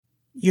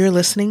You're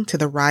listening to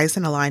the Rise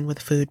and Align with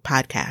Food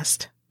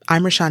podcast.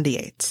 I'm Rashonda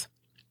Yates.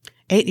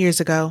 8 years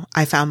ago,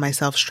 I found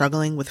myself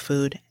struggling with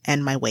food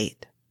and my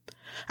weight.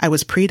 I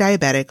was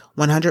pre-diabetic,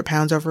 100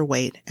 pounds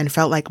overweight, and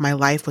felt like my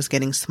life was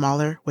getting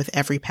smaller with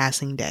every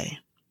passing day.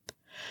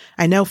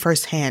 I know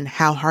firsthand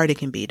how hard it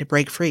can be to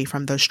break free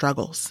from those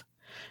struggles.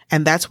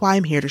 And that's why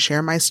I'm here to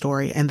share my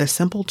story and the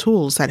simple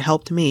tools that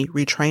helped me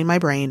retrain my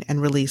brain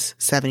and release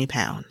 70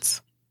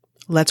 pounds.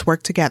 Let's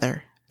work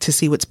together to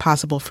see what's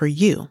possible for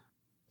you,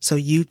 so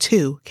you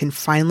too can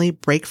finally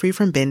break free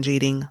from binge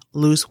eating,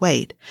 lose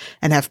weight,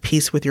 and have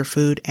peace with your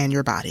food and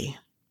your body.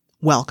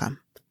 Welcome,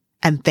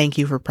 and thank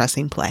you for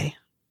pressing play.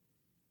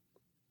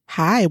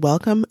 Hi,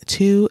 welcome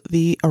to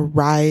the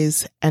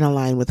Rise and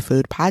Align with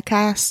Food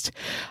podcast.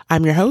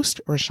 I'm your host,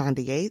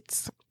 Rashonda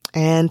Yates,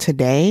 and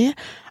today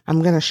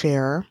I'm going to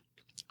share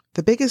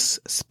the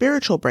biggest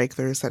spiritual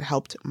breakthroughs that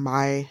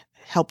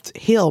helped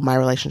heal my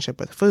relationship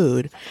with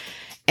food.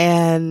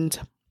 And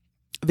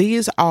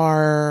these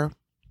are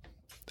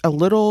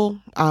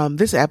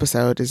this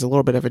episode is a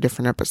little bit of a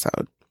different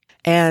episode.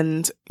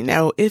 And,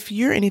 if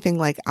you're anything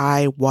like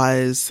I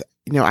was,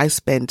 I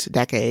spent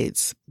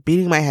decades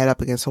beating my head up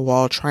against a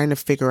wall, trying to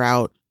figure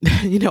out,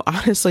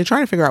 honestly,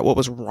 trying to figure out what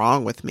was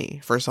wrong with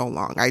me for so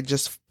long. I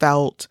just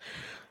felt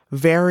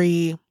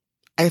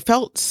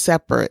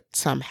separate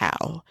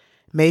somehow.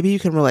 Maybe you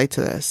can relate to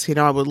this.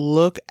 I would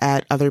look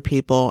at other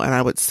people and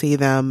I would see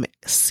them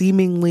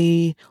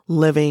seemingly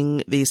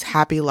living these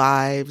happy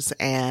lives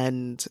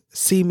and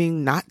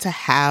seeming not to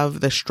have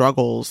the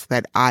struggles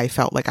that I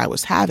felt like I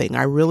was having.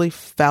 I really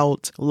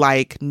felt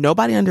like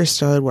nobody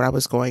understood what I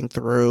was going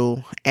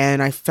through,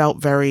 and I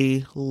felt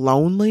very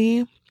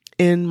lonely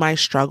in my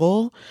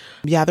struggle.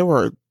 Yeah, there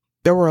were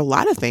a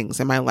lot of things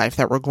in my life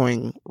that were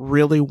going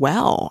really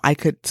well. I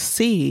could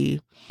see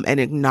and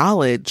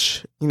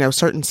acknowledge,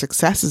 certain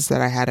successes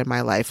that I had in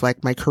my life,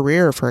 like my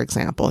career, for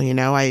example.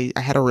 I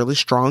had a really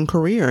strong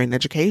career in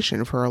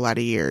education for a lot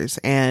of years,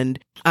 and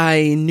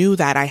I knew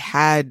that I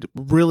had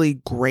really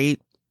great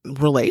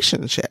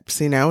relationships,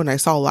 and I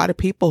saw a lot of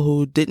people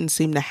who didn't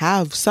seem to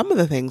have some of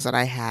the things that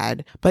I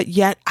had, but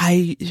yet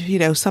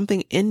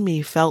something in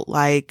me felt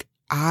like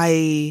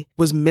I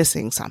was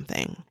missing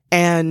something.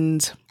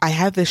 And I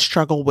had this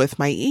struggle with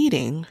my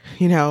eating,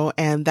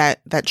 and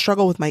that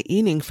struggle with my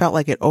eating felt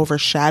like it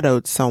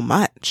overshadowed so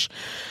much.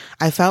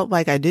 I felt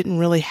like I didn't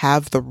really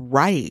have the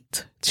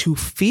right to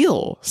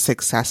feel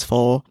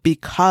successful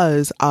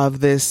because of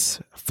this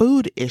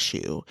food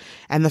issue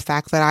and the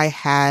fact that I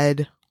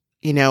had,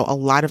 a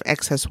lot of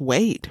excess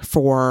weight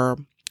for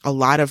a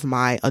lot of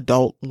my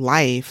adult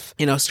life,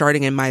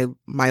 starting in my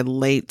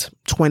late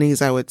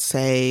 20s, I would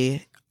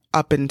say,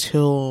 up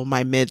until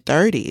my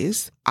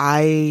mid-30s,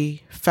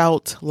 I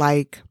felt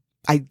like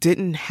I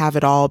didn't have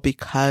it all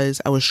because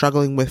I was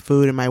struggling with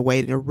food and my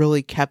weight, and it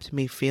really kept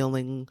me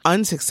feeling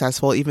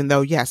unsuccessful, even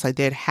though, yes, I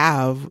did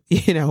have,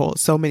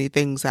 so many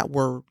things that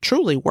were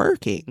truly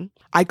working.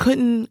 I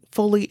couldn't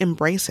fully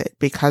embrace it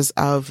because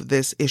of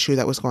this issue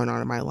that was going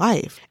on in my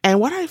life. And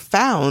what I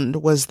found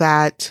was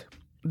that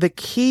the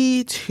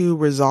key to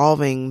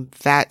resolving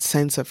that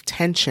sense of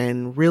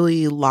tension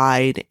really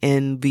lied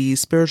in the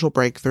spiritual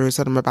breakthroughs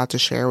that I'm about to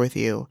share with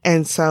you.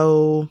 And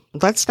so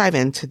let's dive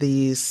into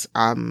these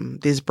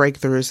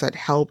breakthroughs that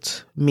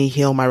helped me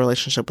heal my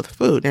relationship with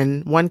food.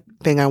 And one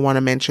thing I want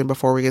to mention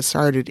before we get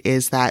started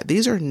is that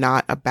these are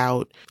not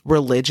about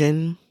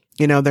religion.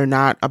 They're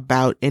not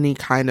about any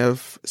kind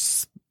of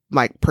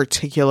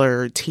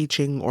particular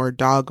teaching or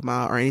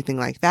dogma or anything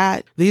like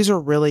that. These are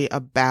really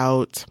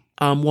about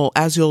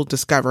as you'll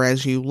discover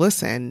as you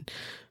listen,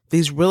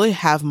 these really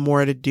have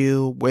more to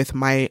do with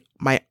my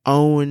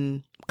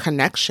own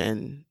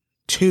connection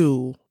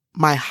to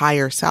my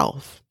higher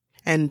self.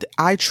 And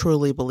I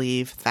truly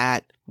believe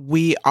that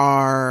we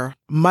are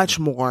much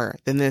more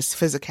than this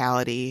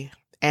physicality.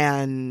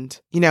 And,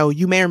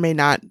 you may or may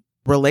not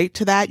relate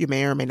to that. You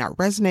may or may not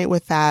resonate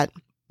with that.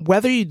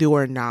 Whether you do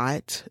or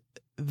not,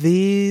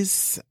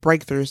 these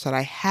breakthroughs that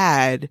I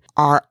had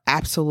are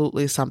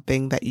absolutely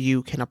something that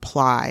you can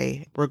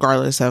apply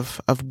regardless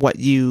of what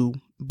you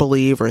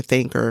believe or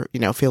think or,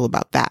 feel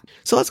about that.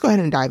 So let's go ahead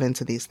and dive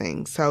into these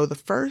things. So the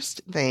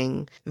first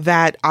thing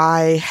that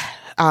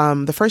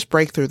the first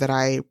breakthrough that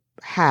I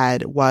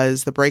had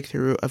was the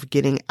breakthrough of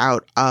getting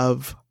out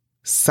of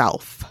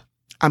self.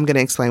 I'm going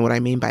to explain what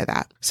I mean by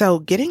that. So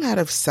getting out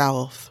of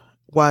self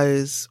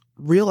was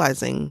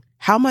realizing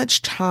how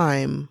much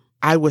time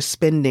I was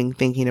spending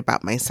thinking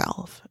about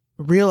myself,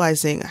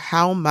 realizing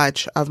how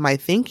much of my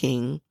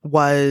thinking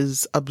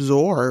was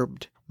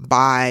absorbed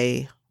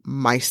by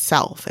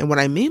myself. And what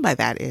I mean by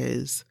that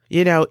is,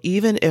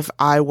 even if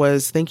I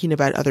was thinking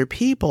about other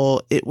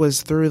people, it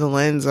was through the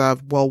lens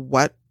of, well,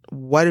 what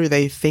are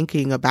they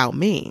thinking about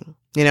me?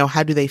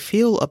 How do they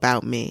feel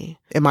about me?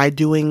 Am I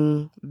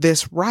doing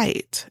this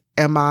right?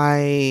 Am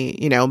I,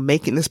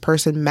 making this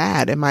person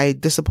mad? Am I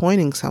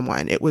disappointing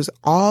someone? It was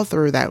all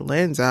through that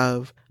lens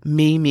of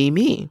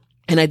me.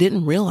 And I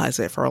didn't realize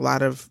it for a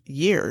lot of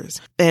years.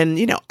 And,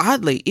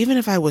 oddly, even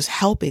if I was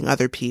helping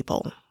other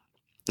people,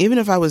 even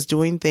if I was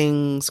doing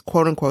things,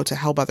 quote unquote, to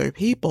help other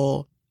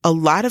people, a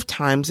lot of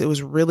times it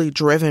was really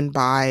driven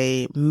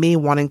by me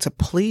wanting to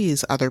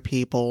please other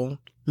people,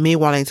 me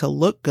wanting to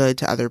look good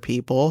to other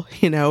people.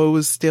 It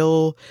was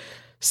still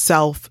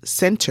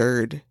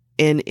self-centered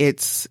in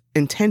its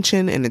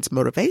intention and its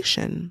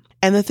motivation.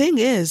 And the thing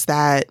is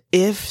that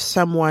if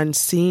someone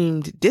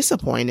seemed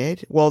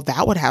disappointed, well,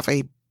 that would have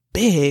a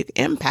big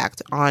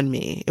impact on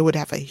me. It would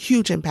have a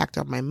huge impact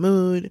on my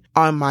mood,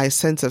 on my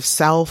sense of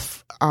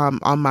self,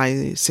 on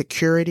my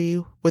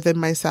security within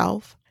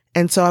myself.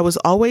 And so I was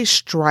always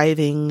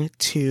striving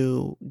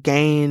to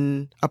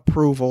gain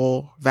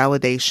approval,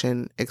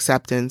 validation,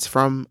 acceptance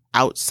from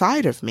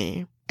outside of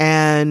me.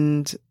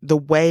 And the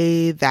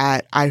way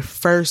that I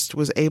first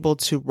was able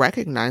to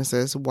recognize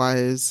this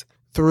was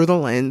through the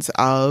lens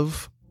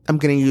of, I'm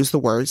going to use the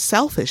word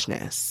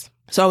selfishness.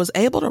 So I was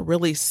able to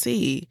really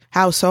see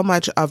how so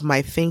much of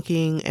my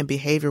thinking and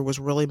behavior was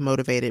really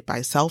motivated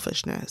by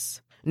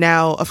selfishness.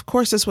 Now, of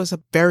course, this was a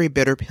very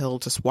bitter pill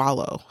to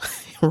swallow,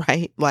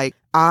 right? Like,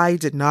 I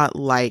did not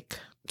like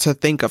to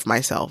think of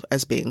myself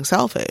as being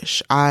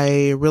selfish.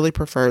 I really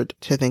preferred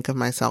to think of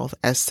myself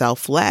as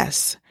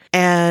selfless.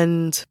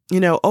 And,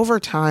 over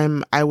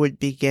time, I would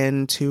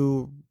begin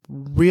to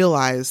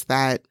realize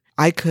that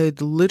I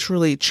could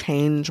literally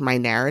change my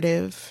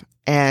narrative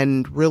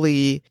and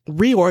really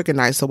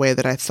reorganize the way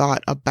that I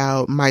thought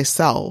about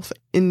myself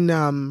in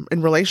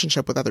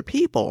relationship with other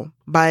people.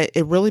 But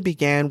it really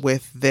began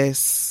with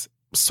this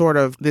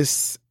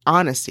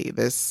honesty,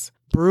 this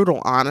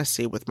brutal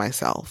honesty with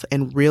myself.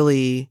 And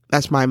really,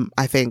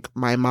 I think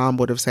my mom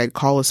would have said,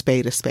 call a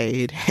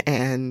spade,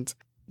 and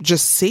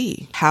just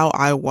see how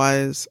I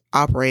was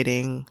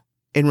operating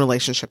in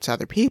relationship to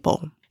other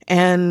people.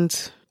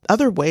 And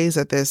other ways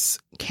that this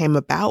came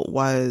about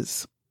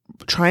was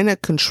trying to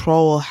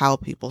control how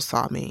people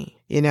saw me,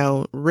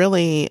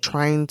 really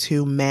trying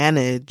to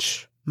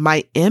manage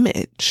my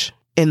image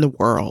in the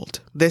world.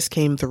 This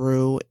came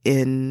through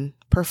in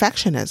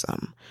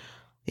perfectionism.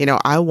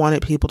 I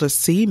wanted people to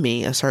see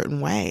me a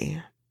certain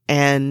way.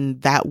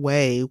 And that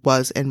way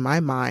was, in my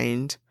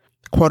mind,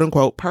 quote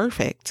unquote,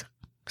 perfect,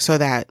 so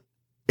that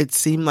it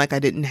seemed like I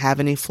didn't have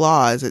any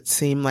flaws. It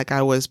seemed like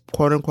I was,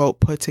 quote unquote,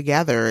 put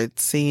together. It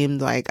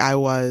seemed like I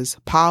was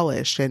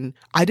polished. And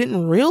I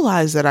didn't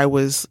realize that I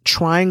was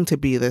trying to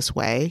be this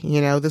way.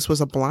 This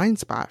was a blind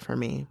spot for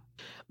me.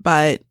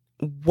 But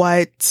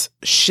what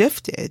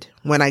shifted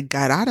when I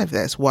got out of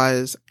this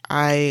was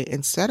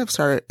instead of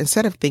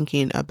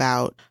thinking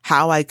about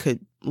how I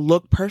could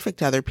look perfect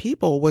to other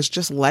people, was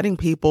just letting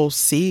people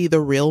see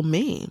the real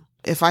me.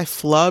 If I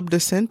flubbed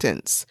a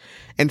sentence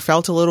and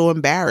felt a little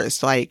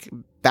embarrassed, like,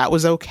 that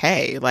was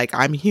okay. Like,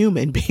 I'm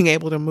human, being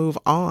able to move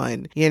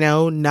on,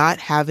 not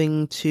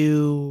having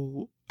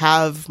to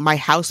have my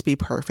house be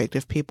perfect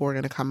if people were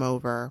going to come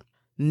over,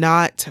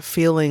 not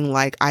feeling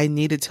like I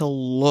needed to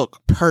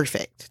look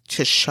perfect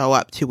to show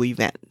up to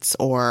events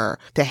or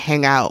to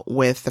hang out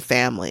with the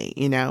family,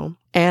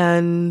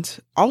 and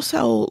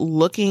also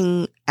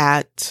looking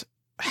at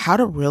how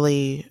to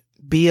really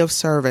be of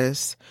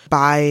service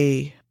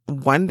by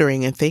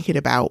wondering and thinking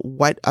about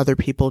what other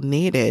people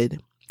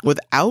needed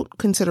without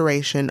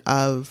consideration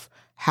of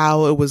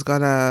how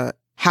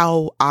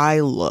I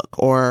look,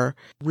 or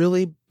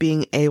really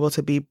being able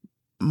to be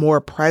more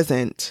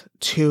present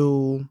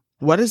to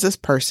what is this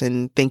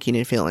person thinking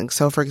and feeling.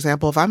 So for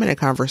example, if I'm in a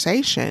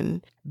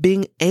conversation,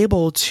 being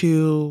able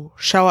to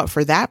show up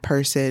for that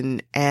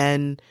person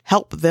and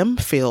help them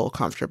feel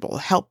comfortable,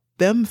 help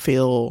them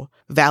feel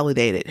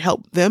validated,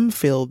 help them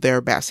feel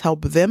their best,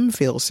 help them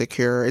feel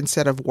secure,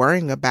 instead of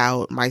worrying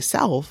about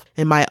myself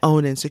and my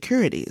own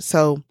insecurities.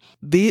 So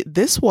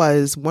this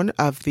was one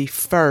of the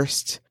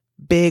first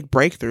big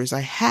breakthroughs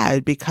I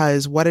had,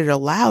 because what it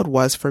allowed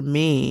was for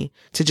me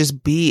to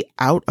just be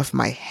out of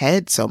my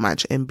head so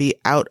much and be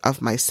out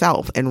of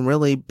myself and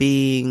really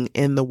being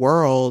in the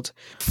world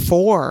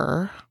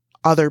for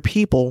other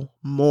people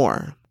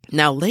more.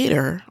 Now,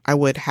 later, I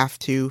would have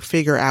to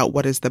figure out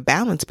what is the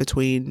balance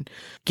between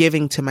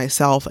giving to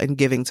myself and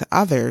giving to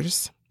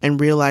others, and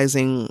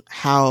realizing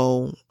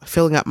how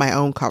filling up my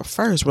own cup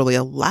first really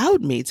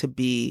allowed me to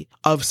be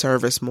of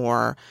service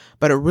more.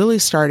 But it really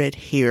started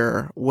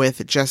here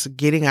with just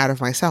getting out of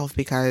myself,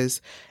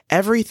 because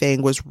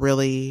everything was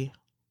really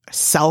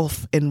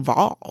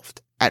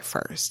self-involved at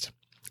first,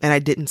 and I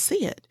didn't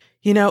see it.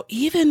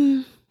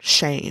 Even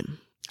shame.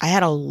 I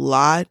had a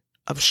lot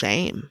of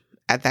shame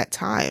at that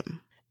time.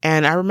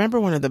 And I remember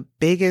one of the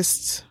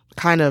biggest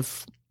kind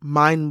of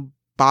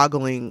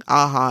mind-boggling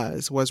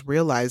ahas was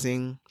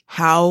realizing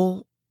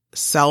how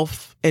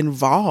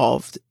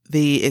self-involved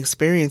the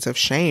experience of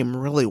shame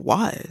really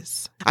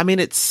was. I mean,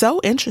 it's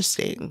so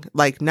interesting,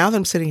 like, now that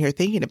I'm sitting here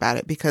thinking about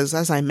it, because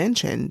as I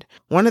mentioned,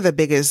 one of the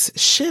biggest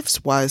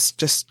shifts was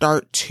to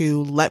start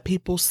to let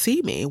people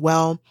see me.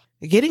 Well,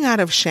 getting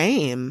out of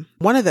shame,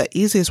 one of the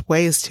easiest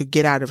ways to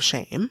get out of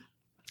shame,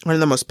 one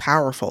of the most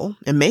powerful,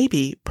 and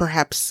maybe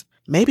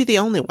the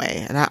only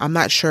way, and I'm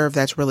not sure if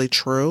that's really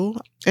true.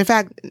 In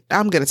fact,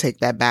 I'm going to take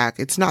that back.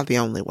 It's not the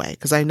only way,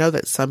 because I know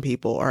that some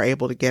people are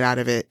able to get out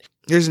of it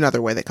There's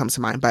another way that comes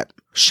to mind, but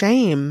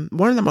shame,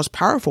 one of the most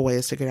powerful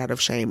ways to get out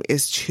of shame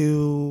is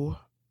to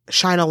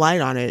shine a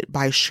light on it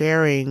by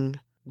sharing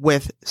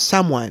with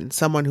someone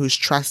who's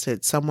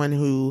trusted, someone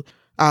who,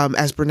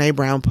 as Brene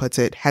Brown puts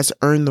it, has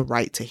earned the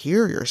right to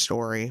hear your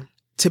story,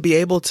 to be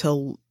able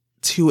to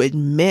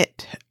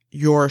admit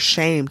your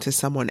shame to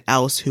someone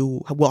else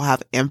who will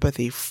have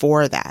empathy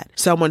for that.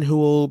 Someone who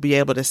will be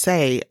able to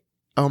say,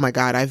 oh my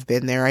God, I've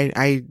been there.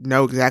 I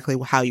know exactly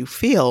how you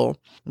feel.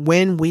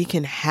 When we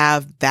can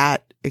have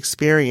that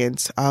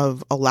experience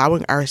of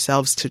allowing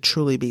ourselves to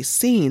truly be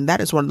seen,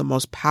 that is one of the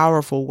most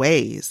powerful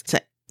ways to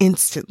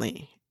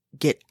instantly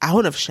get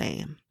out of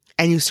shame.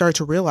 And you start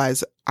to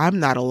realize,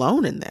 I'm not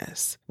alone in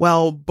this.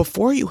 Well,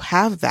 before you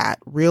have that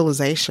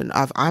realization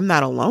of I'm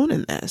not alone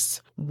in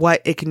this,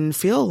 what it can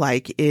feel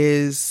like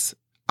is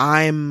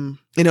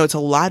it's a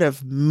lot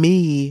of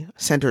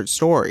me-centered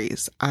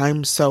stories.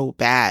 I'm so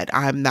bad.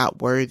 I'm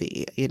not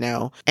worthy,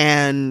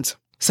 and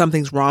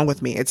something's wrong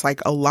with me. It's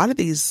like a lot of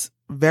these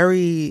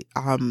very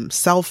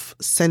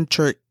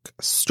self-centric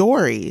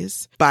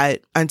stories,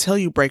 but until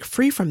you break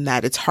free from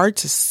that, it's hard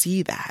to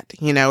see that.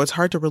 It's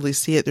hard to really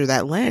see it through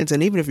that lens.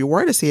 And even if you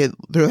were to see it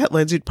through that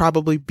lens, you'd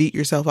probably beat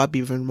yourself up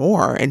even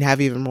more and have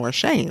even more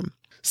shame.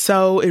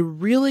 So it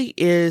really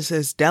is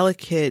this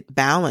delicate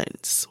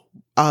balance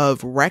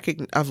of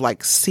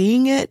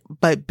seeing it,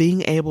 but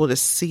being able to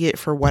see it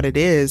for what it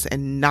is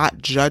and not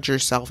judge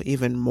yourself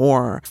even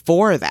more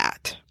for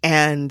that.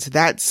 And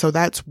that's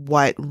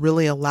what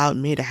really allowed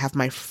me to have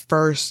my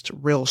first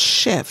real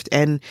shift.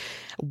 And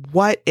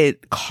what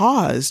it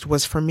caused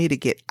was for me to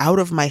get out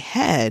of my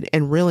head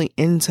and really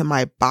into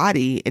my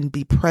body and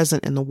be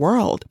present in the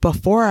world.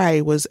 Before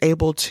I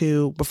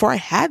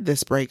had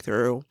this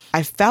breakthrough,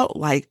 I felt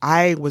like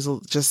I was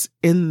just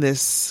in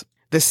this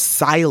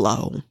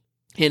silo.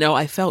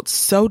 I felt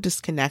so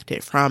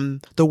disconnected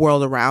from the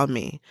world around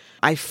me.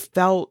 I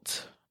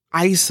felt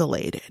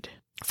isolated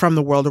from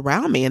the world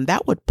around me. And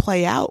that would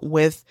play out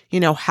with,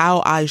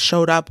 how I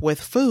showed up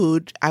with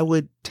food. I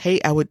would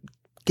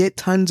get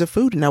tons of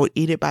food and I would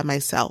eat it by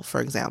myself, for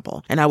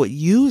example. And I would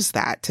use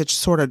that to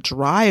sort of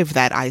drive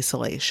that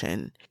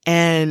isolation.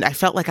 And I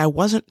felt like I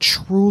wasn't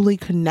truly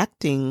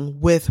connecting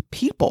with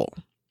people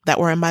that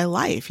were in my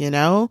life,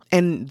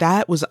 and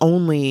that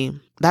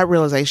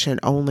realization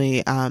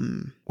only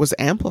was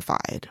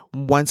amplified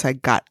once I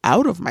got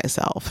out of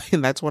myself.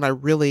 And that's when I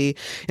really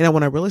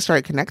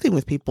started connecting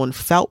with people and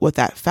felt what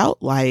that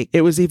felt like.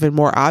 It was even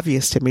more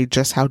obvious to me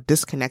just how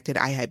disconnected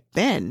I had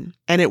been.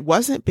 And it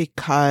wasn't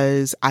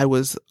because I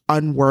was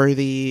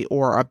unworthy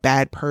or a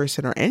bad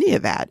person or any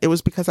of that. It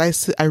was because I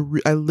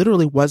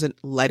literally wasn't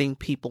letting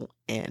people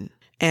in.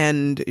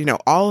 And,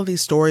 all of these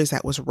stories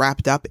that was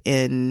wrapped up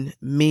in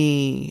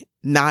me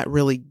not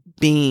really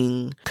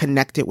being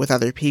connected with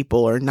other people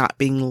or not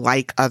being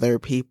like other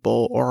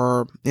people,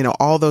 or,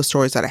 all those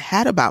stories that I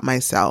had about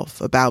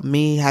myself, about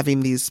me having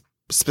these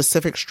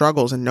specific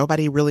struggles and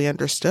nobody really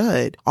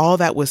understood. All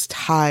that was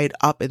tied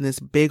up in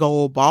this big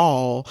old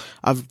ball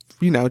of,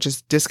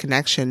 just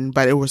disconnection,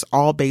 but it was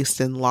all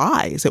based in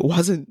lies. It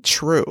wasn't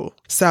true.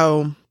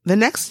 So the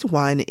next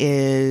one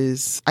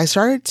is I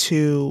started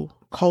to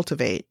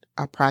cultivate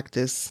a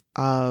practice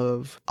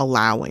of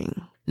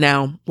allowing.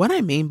 Now, what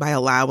I mean by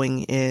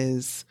allowing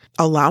is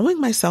allowing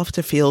myself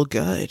to feel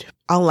good,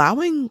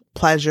 allowing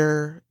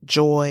pleasure,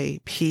 joy,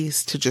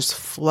 peace to just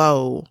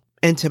flow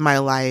into my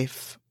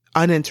life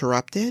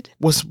uninterrupted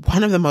was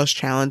one of the most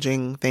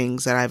challenging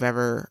things that I've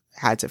ever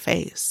had to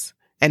face.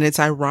 And it's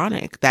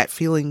ironic that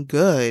feeling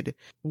good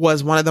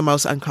was one of the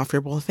most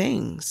uncomfortable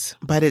things,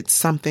 but it's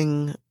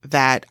something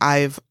that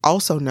I've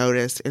also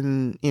noticed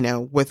in,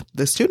 with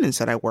the students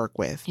that I work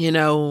with.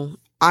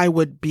 I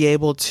would be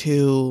able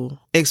to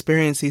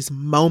experience these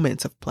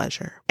moments of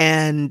pleasure,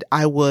 and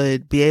I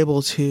would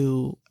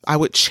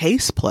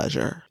chase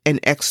pleasure in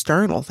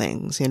external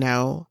things,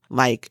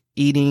 like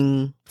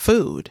eating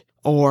food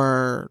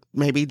or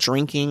maybe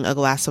drinking a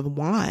glass of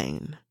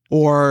wine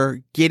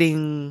or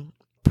getting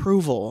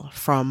approval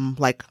from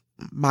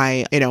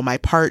my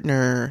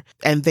partner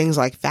and things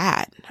like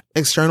that.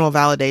 External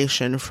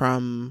validation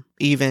from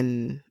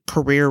even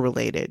career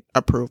related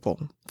approval.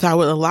 So I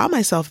would allow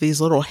myself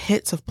these little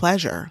hits of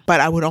pleasure,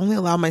 but I would only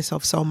allow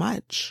myself so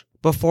much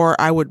before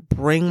I would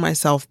bring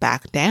myself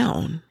back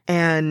down.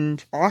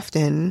 And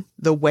often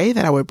the way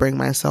that I would bring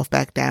myself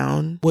back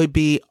down would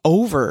be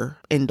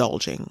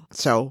overindulging.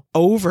 So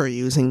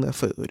overusing the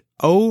food,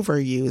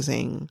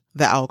 overusing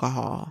the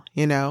alcohol,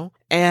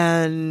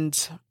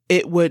 and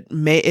it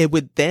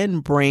would then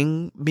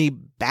bring me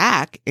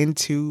back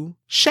into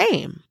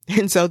shame.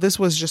 And so this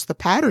was just the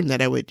pattern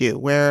that I would do,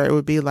 where it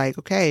would be like,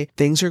 okay,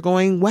 things are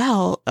going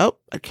well. Oh,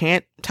 I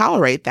can't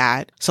tolerate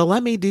that. So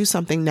let me do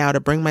something now to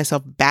bring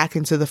myself back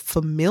into the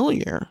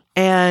familiar.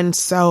 And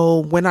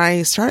so when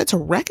I started to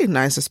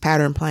recognize this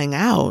pattern playing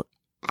out,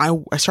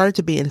 I started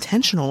to be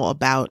intentional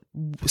about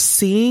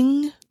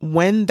seeing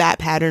when that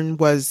pattern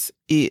was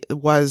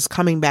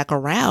coming back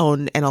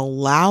around and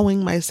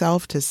allowing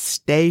myself to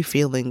stay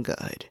feeling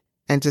good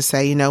and to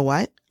say, you know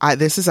what?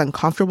 this is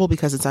uncomfortable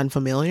because it's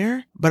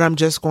unfamiliar, but I'm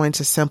just going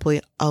to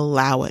simply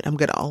allow it. I'm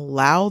going to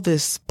allow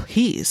this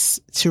peace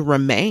to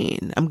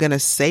remain. I'm going to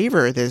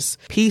savor this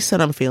peace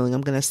that I'm feeling.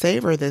 I'm going to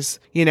savor this,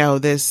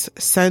 this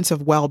sense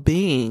of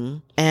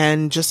well-being,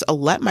 and just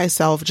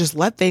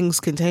let things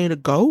continue to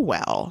go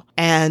well.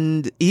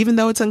 And even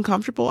though it's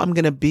uncomfortable, I'm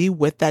going to be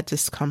with that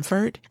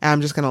discomfort. And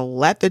I'm just going to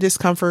let the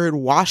discomfort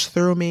wash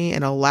through me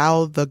and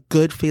allow the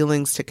good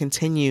feelings to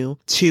continue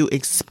to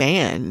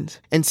expand,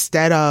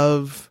 instead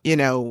of,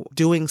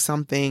 doing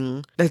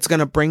something that's going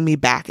to bring me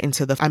back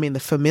into the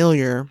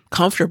familiar,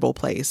 comfortable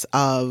place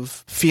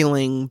of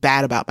feeling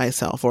bad about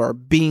myself, or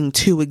being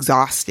too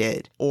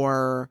exhausted,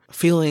 or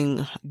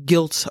feeling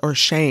guilt or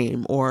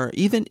shame, or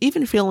even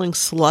feeling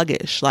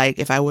sluggish. Like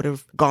if I would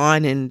have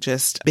gone and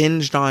just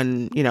binged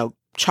on,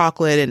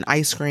 chocolate and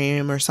ice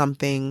cream or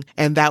something,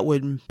 and that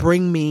would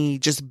bring me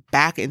just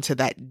back into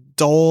that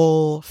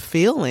dull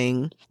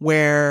feeling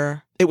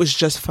where it was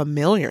just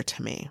familiar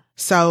to me.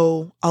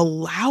 So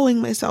allowing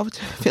myself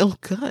to feel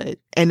good.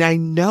 And I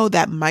know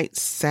that might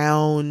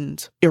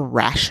sound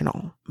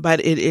irrational, but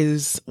it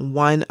is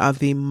one of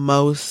the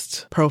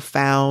most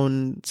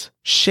profound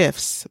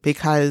shifts,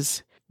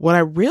 because what I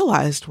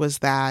realized was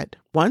that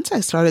once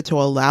I started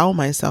to allow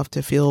myself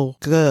to feel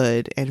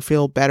good and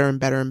feel better and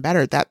better and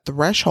better, that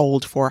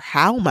threshold for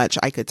how much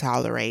I could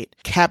tolerate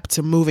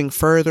kept moving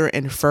further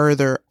and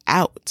further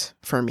out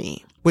for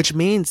me, which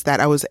means that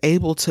I was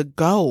able to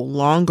go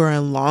longer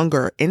and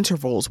longer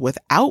intervals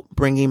without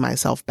bringing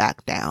myself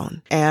back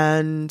down.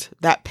 And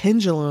that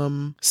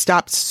pendulum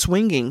stopped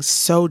swinging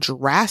so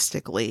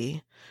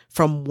drastically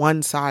from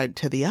one side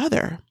to the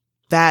other,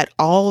 that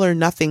all or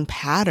nothing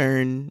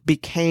pattern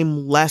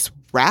became less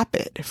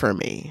rapid for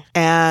me.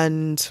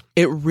 And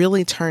it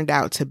really turned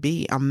out to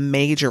be a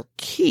major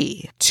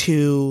key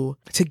to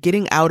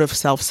getting out of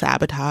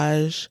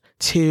self-sabotage,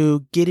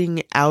 to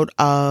getting out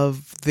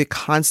of the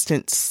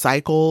constant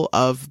cycle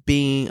of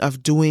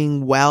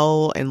doing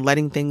well and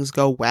letting things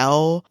go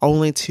well,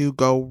 only to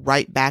go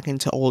right back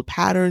into old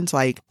patterns.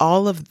 Like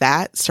all of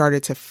that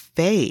started to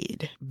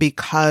fade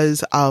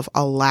because of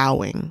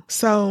allowing.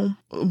 So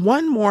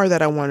one more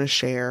that I want to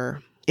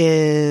share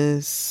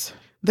is,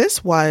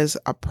 this was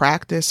a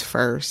practice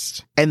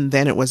first, and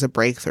then it was a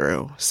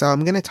breakthrough. So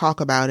I'm going to talk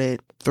about it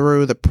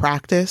through the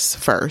practice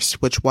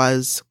first, which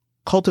was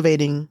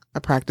cultivating a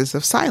practice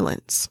of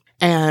silence.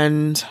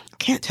 And I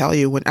can't tell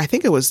you I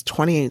think it was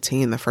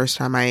 2018, the first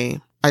time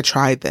I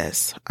tried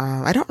this.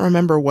 I don't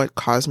remember what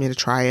caused me to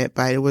try it,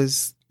 but it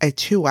was a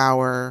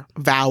 2-hour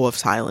vow of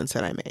silence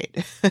that I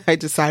made. I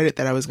decided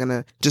that I was going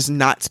to just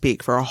not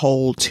speak for a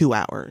whole 2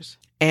 hours.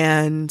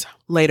 And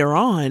later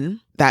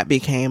on, that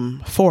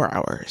became 4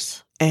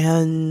 hours.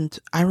 And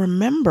I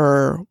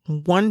remember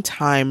one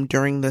time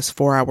during this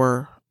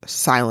 4-hour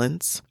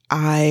silence,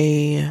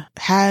 I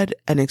had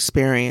an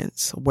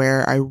experience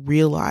where I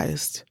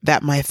realized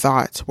that my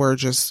thoughts were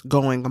just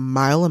going a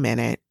mile a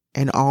minute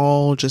and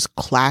all just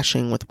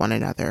clashing with one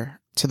another,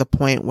 to the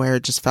point where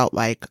it just felt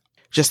like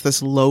just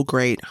this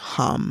low-grade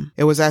hum.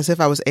 It was as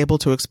if I was able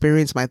to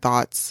experience my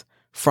thoughts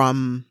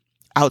from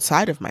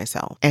outside of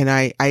myself. And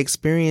I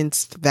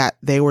experienced that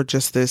they were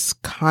just this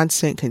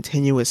constant,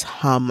 continuous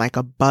hum, like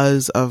a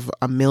buzz of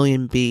a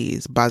million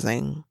bees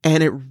buzzing.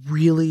 And it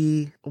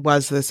really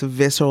was this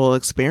visceral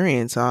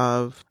experience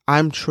of,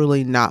 I'm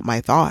truly not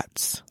my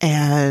thoughts.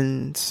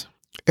 And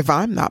if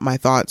I'm not my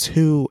thoughts,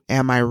 who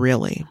am I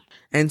really?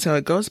 And so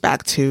it goes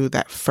back to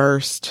that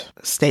first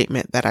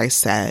statement that I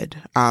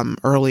said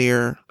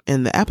earlier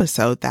in the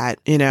episode, that,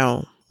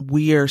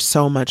 we are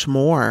so much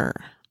more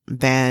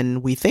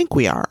than we think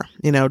we are,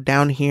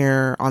 down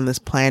here on this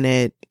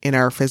planet in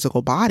our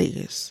physical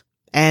bodies.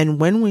 And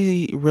when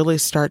we really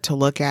start to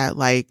look at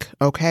like,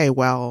 okay,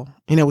 well,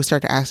 we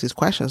start to ask these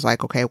questions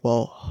like, okay,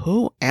 well,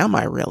 who am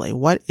I really?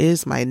 What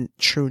is my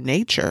true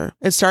nature?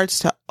 It starts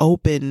to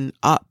open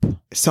up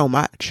so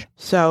much.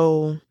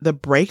 So the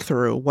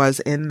breakthrough was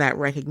in that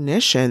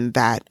recognition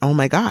that, oh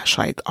my gosh,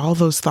 like all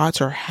those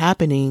thoughts are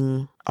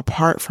happening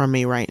apart from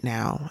me right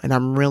now, and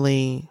I'm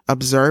really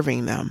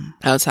observing them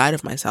outside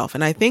of myself.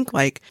 And I think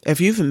like if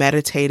you've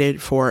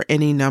meditated for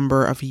any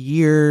number of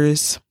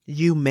years,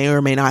 you may or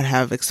may not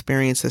have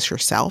experienced this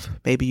yourself.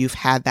 Maybe you've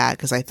had that,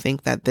 because I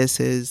think that this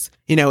is,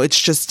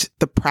 it's just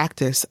the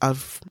practice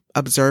of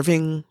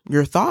observing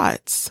your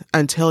thoughts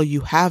until you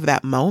have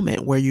that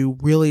moment where you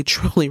really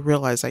truly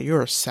realize that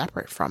you're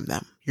separate from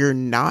them. You're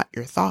not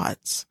your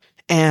thoughts.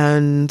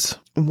 And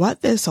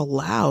what this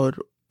allowed,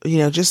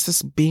 just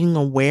this being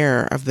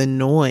aware of the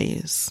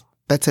noise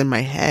that's in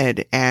my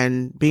head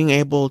and being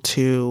able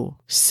to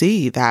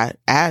see that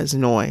as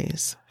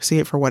noise, see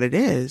it for what it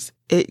is,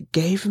 it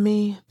gave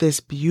me this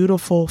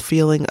beautiful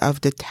feeling of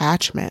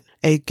detachment.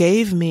 It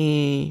gave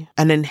me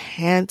an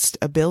enhanced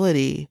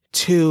ability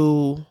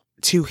to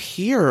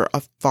hear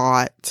a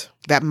thought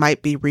that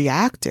might be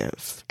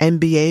reactive and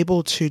be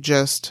able to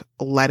just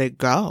let it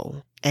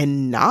go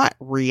and not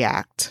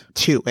react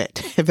to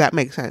it, if that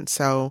makes sense.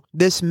 So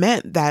this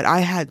meant that I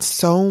had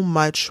so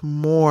much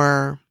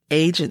more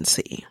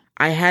agency.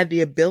 I had the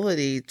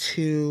ability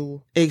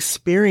to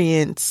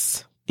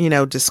experience,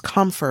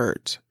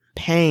 discomfort,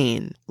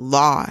 pain,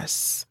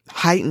 loss,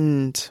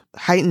 heightened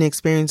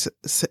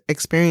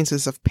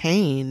experiences of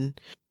pain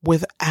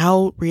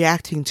without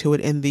reacting to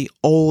it in the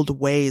old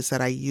ways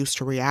that I used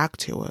to react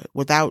to it,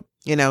 without,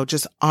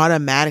 just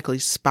automatically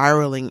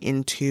spiraling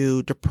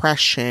into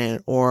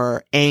depression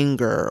or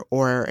anger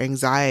or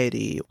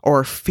anxiety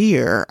or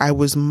fear. I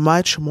was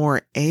much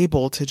more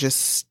able to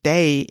just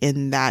stay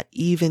in that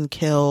even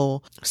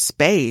kill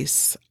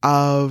space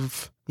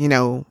of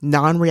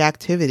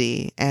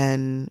non-reactivity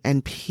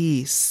and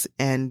peace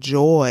and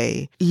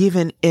joy,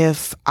 even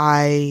if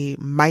I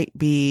might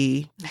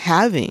be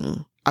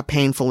having a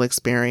painful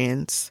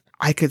experience.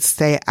 I could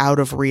stay out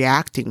of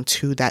reacting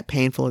to that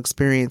painful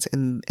experience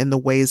in the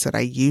ways that I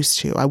used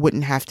to. I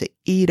wouldn't have to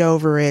eat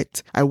over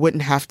it. I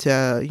wouldn't have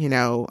to,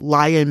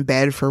 lie in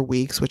bed for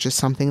weeks, which is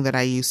something that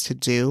I used to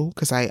do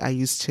because I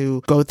used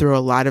to go through a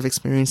lot of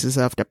experiences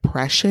of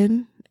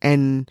depression.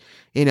 And,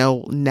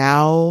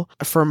 now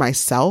for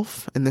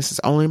myself, and this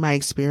is only my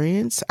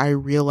experience, I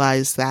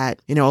realized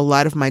that, a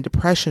lot of my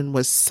depression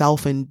was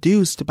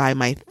self-induced by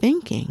my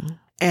thinking.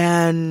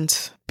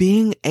 And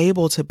being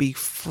able to be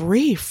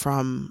free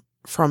from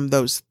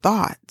those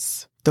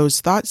thoughts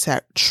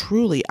that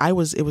truly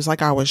it was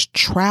like I was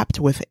trapped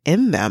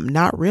within them,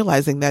 not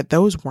realizing that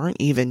those weren't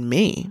even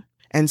me.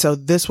 And so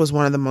this was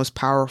one of the most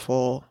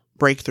powerful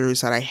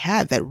breakthroughs that I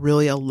had that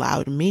really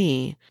allowed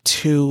me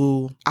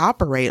to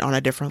operate on a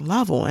different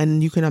level.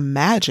 And you can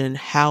imagine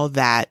how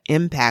that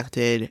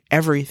impacted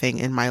everything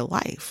in my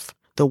life.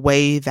 The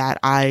way that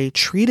I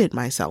treated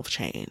myself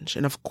changed.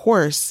 And of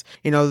course,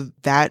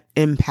 that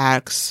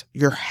impacts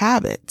your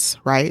habits,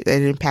 right?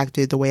 It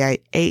impacted the way I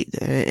ate.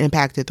 It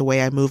impacted the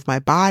way I moved my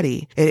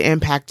body. It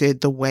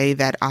impacted the way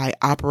that I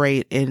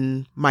operate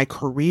in my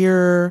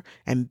career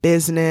and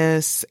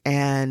business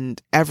and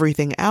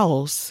everything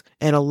else.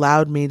 It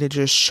allowed me to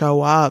just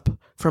show up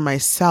for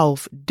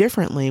myself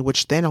differently,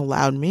 which then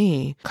allowed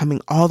me, coming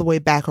all the way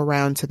back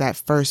around to that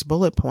first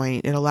bullet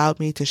point, it allowed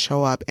me to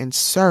show up and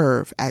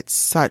serve at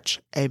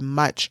such a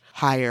much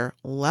higher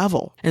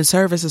level. And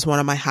service is one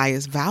of my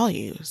highest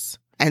values.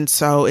 And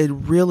so it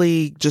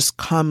really just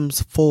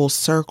comes full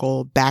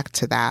circle back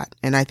to that.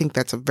 And I think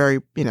that's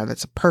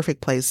that's a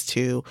perfect place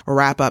to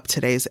wrap up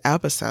today's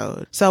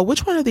episode. So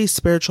which one of these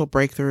spiritual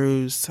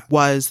breakthroughs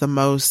was the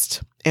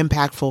most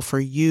impactful for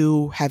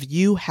you? Have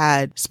you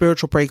had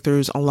spiritual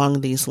breakthroughs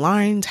along these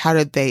lines? How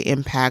did they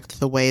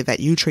impact the way that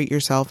you treat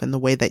yourself and the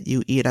way that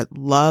you eat? I'd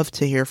love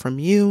to hear from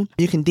you.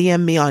 You can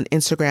DM me on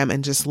Instagram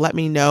and just let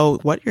me know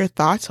what your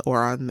thoughts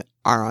are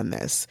on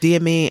this.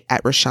 DM me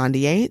at Rashonda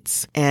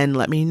Yates and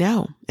let me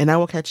know. And I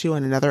will catch you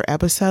on another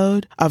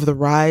episode of the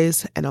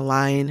Rise and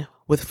Align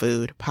with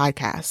Food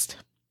podcast.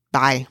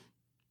 Bye.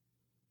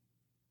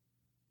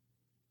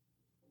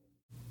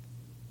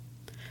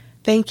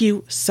 Thank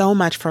you so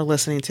much for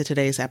listening to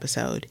today's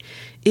episode.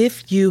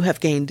 If you have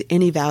gained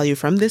any value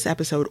from this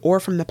episode or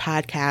from the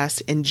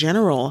podcast in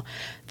general,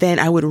 then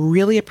I would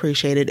really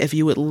appreciate it if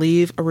you would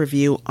leave a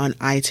review on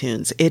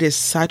iTunes. It is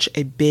such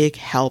a big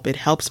help. It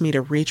helps me to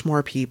reach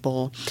more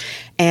people.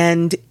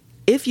 And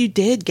if you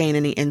did gain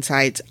any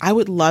insights, I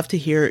would love to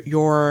hear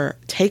your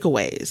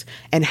takeaways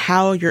and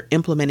how you're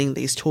implementing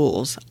these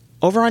tools.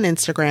 Over on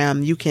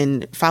Instagram, you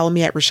can follow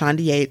me at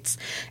Rashonda Yates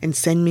and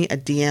send me a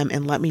DM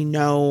and let me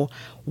know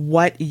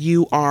what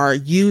you are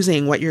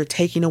using, what you're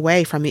taking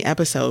away from the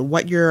episode,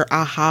 what your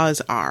ahas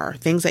are,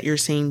 things that you're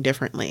seeing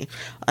differently.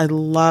 I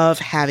love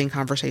having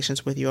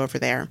conversations with you over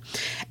there.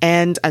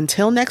 And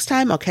until next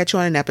time, I'll catch you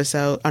on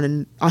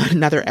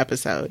another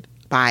episode.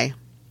 Bye.